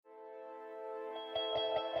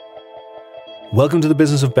Welcome to the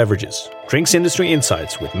Business of Beverages, drinks industry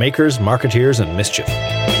insights with makers, marketeers, and mischief.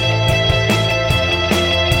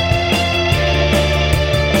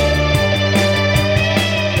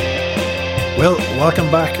 Well, welcome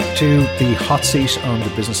back to the hot seat on the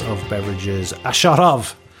Business of Beverages, a shot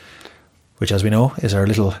of, which, as we know, is our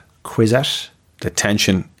little quizette. The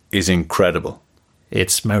tension is incredible.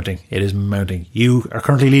 It's mounting. It is mounting. You are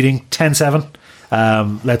currently leading 10-7.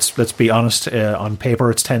 Let's be honest. On paper,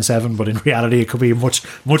 it's 10-7, but in reality, it could be a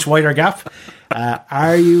much wider gap.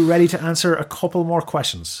 Are you ready to answer a couple more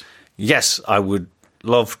questions? Yes, I would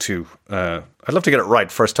love to. I'd love to get it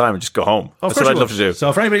right first time and just go home. That's what I'd love to do.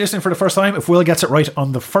 So for anybody listening for the first time, if Will gets it right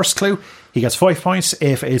on the first clue, he gets 5 points.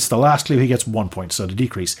 If it's the last clue, he gets 1 point. So the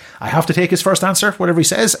decrease. I have to take his first answer, whatever he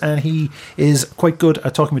says, and he is quite good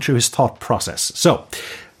at talking me through his thought process. So,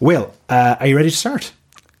 Will, are you ready to start?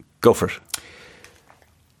 Go for it.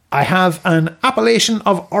 I have an appellation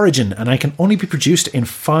of origin, and I can only be produced in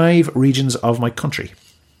 5 regions of my country.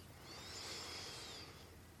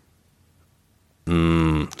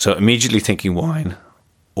 So immediately thinking wine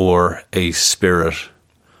or a spirit.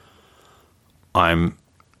 I'm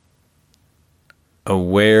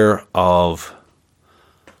aware of.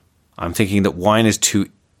 I'm thinking that wine is too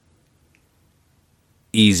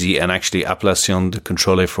easy, and actually appellation de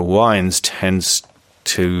contrôle for wines tends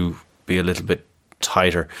to be a little bit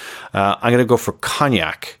tighter. I'm going to go for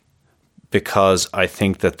cognac because I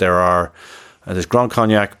think that there's Grand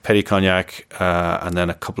Cognac, Petit Cognac, and then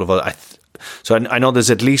a couple of other. So I know there's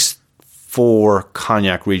at least 4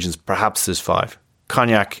 cognac regions. Perhaps there's 5.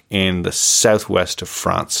 Cognac in the southwest of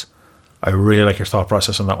France. I really like your thought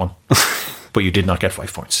process on that one, but you did not get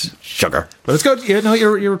 5 points. Sugar, but it's good. You know,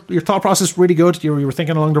 your thought process is really good. You were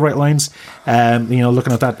thinking along the right lines.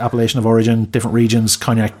 Looking at that appellation of origin, different regions.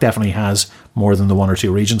 Cognac definitely has more than the 1 or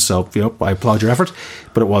 2 regions. So I applaud your effort,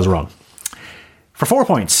 but it was wrong. For 4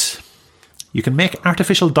 points, you can make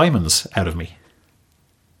artificial diamonds out of me.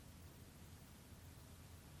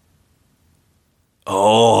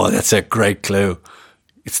 Oh, that's a great clue.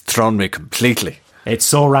 It's thrown me completely. It's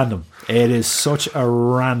so random. It is such a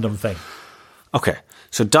random thing. Okay,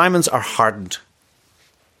 so diamonds are hardened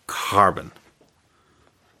carbon.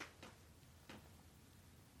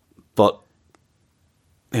 But,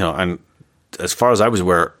 and as far as I was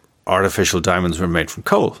aware, artificial diamonds were made from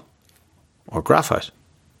coal or graphite,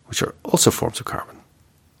 which are also forms of carbon.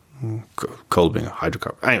 Coal being a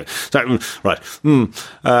hydrocarbon. Anyway, right.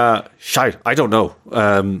 Shite, I don't know.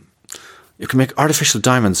 You can make artificial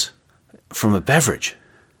diamonds from a beverage.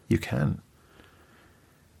 You can.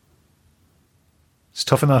 It's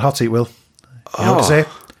tough in that hot seat, Will. You know what to say?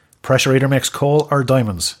 Pressure either makes coal or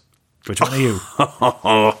diamonds. Which one are you?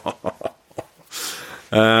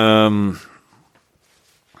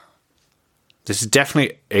 This is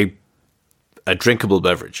definitely a drinkable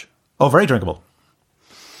beverage. Oh, very drinkable.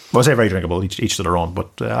 Well, I say very drinkable, each to their own,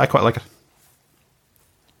 but I quite like it.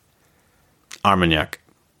 Armagnac.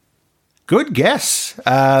 Good guess,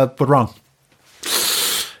 but wrong.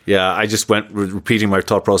 Yeah, I just went repeating my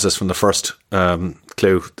thought process from the first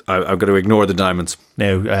clue. I'm going to ignore the diamonds.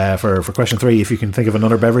 Now, for question 3, if you can think of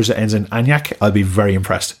another beverage that ends in agnac, I'll be very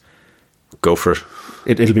impressed. Go for it.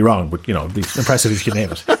 It'll be wrong, but, it'll be impressive if you can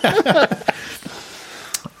name it.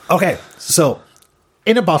 Okay, so,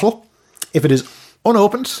 in a bottle, if it is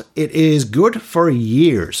unopened, it is good for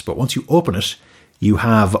years, but once you open it, you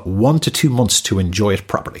have 1 to 2 months to enjoy it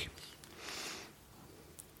properly.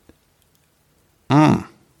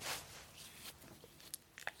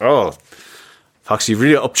 Oh, Fox, you've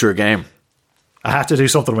really upped your game. I had to do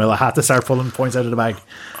something, Will. I had to start pulling points out of the bag.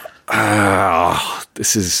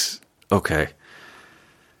 This is okay.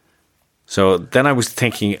 So then I was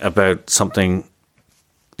thinking about something,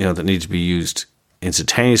 that needs to be used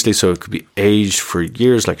instantaneously, so it could be aged for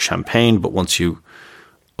years, like champagne. But once you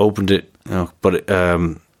opened it, I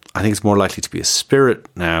think it's more likely to be a spirit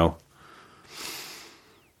now.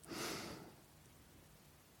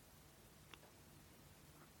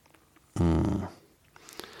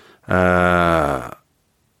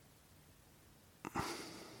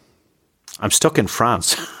 I'm stuck in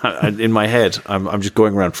France. In my head, I'm just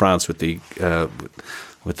going around France with the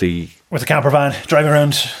camper van, driving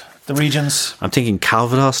around the regions. I'm thinking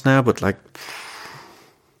Calvados now, but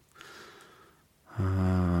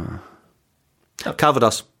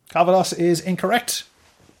Calvados. Calvados is incorrect.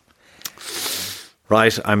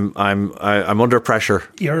 Right, I'm under pressure.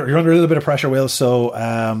 You're under a little bit of pressure, Will.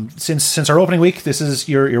 So since our opening week, this is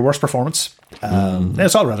your worst performance.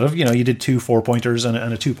 It's all relative. You did 2 4-pointers and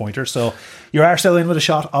a 2-pointer, so you are still in with a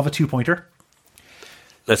shot of a 2-pointer.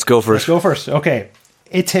 Let's go for it. Let's go first. Okay,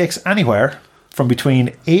 it takes anywhere from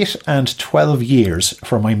between 8 and 12 years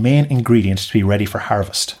for my main ingredient to be ready for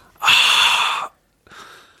harvest.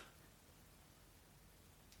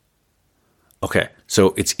 Okay,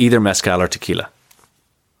 so it's either mezcal or tequila.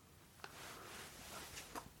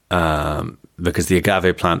 Because the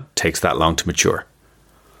agave plant takes that long to mature.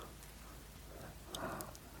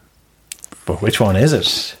 But which one is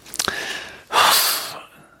it?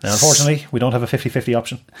 Now, unfortunately, we don't have a 50-50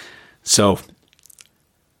 option. So,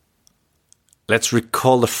 let's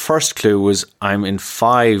recall the first clue was I'm in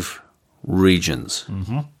 5 regions.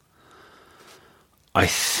 Mm-hmm. I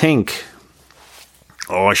think,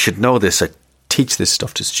 I should know this. I teach this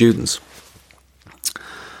stuff to students.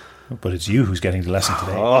 But it's you who's getting the lesson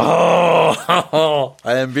today. Oh,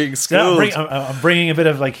 I am being schooled. Yeah, I'm bringing a bit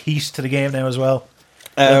of like heat to the game now as well.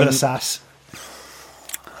 A bit of sass.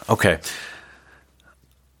 Okay.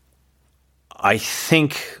 I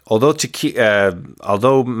think,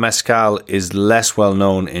 although mezcal is less well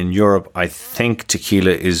known in Europe, I think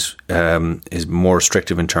tequila is more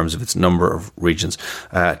restrictive in terms of its number of regions.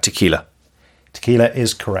 Tequila. Tequila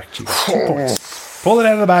is correct. You got 2 points. Pull it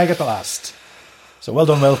out of the bag at the last. So well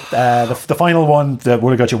done, Will. The final one that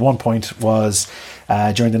would have got you 1 point was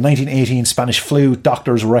during the 1918 Spanish flu,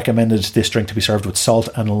 doctors recommended this drink to be served with salt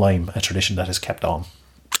and lime, a tradition that has kept on.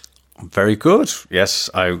 Very good. Yes,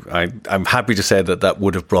 I'm happy to say that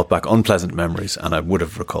would have brought back unpleasant memories and I would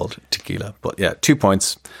have recalled tequila. But yeah, 2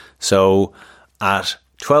 points. So at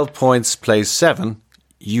 12 points plays 7,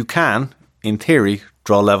 you can, in theory,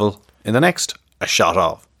 draw level in the next a shot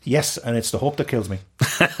of. Yes, and it's the hope that kills me.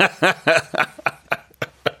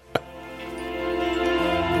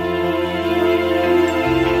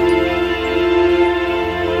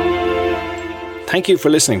 Thank you for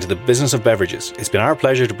listening to The Business of Beverages. It's been our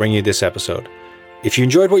pleasure to bring you this episode. If you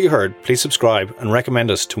enjoyed what you heard, please subscribe and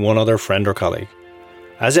recommend us to one other friend or colleague.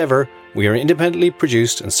 As ever, we are independently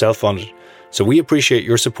produced and self-funded, so we appreciate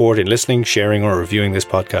your support in listening, sharing or reviewing this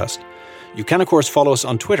podcast. You can of course follow us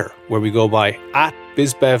on Twitter, where we go by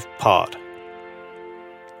 @BizBevPod.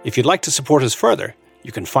 If you'd like to support us further,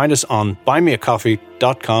 you can find us on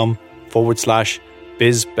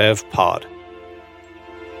buymeacoffee.com/BizBevPod.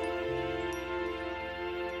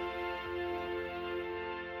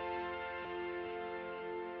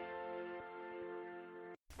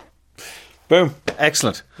 Boom.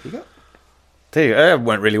 Excellent. There you go. There you go. It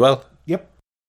went really well.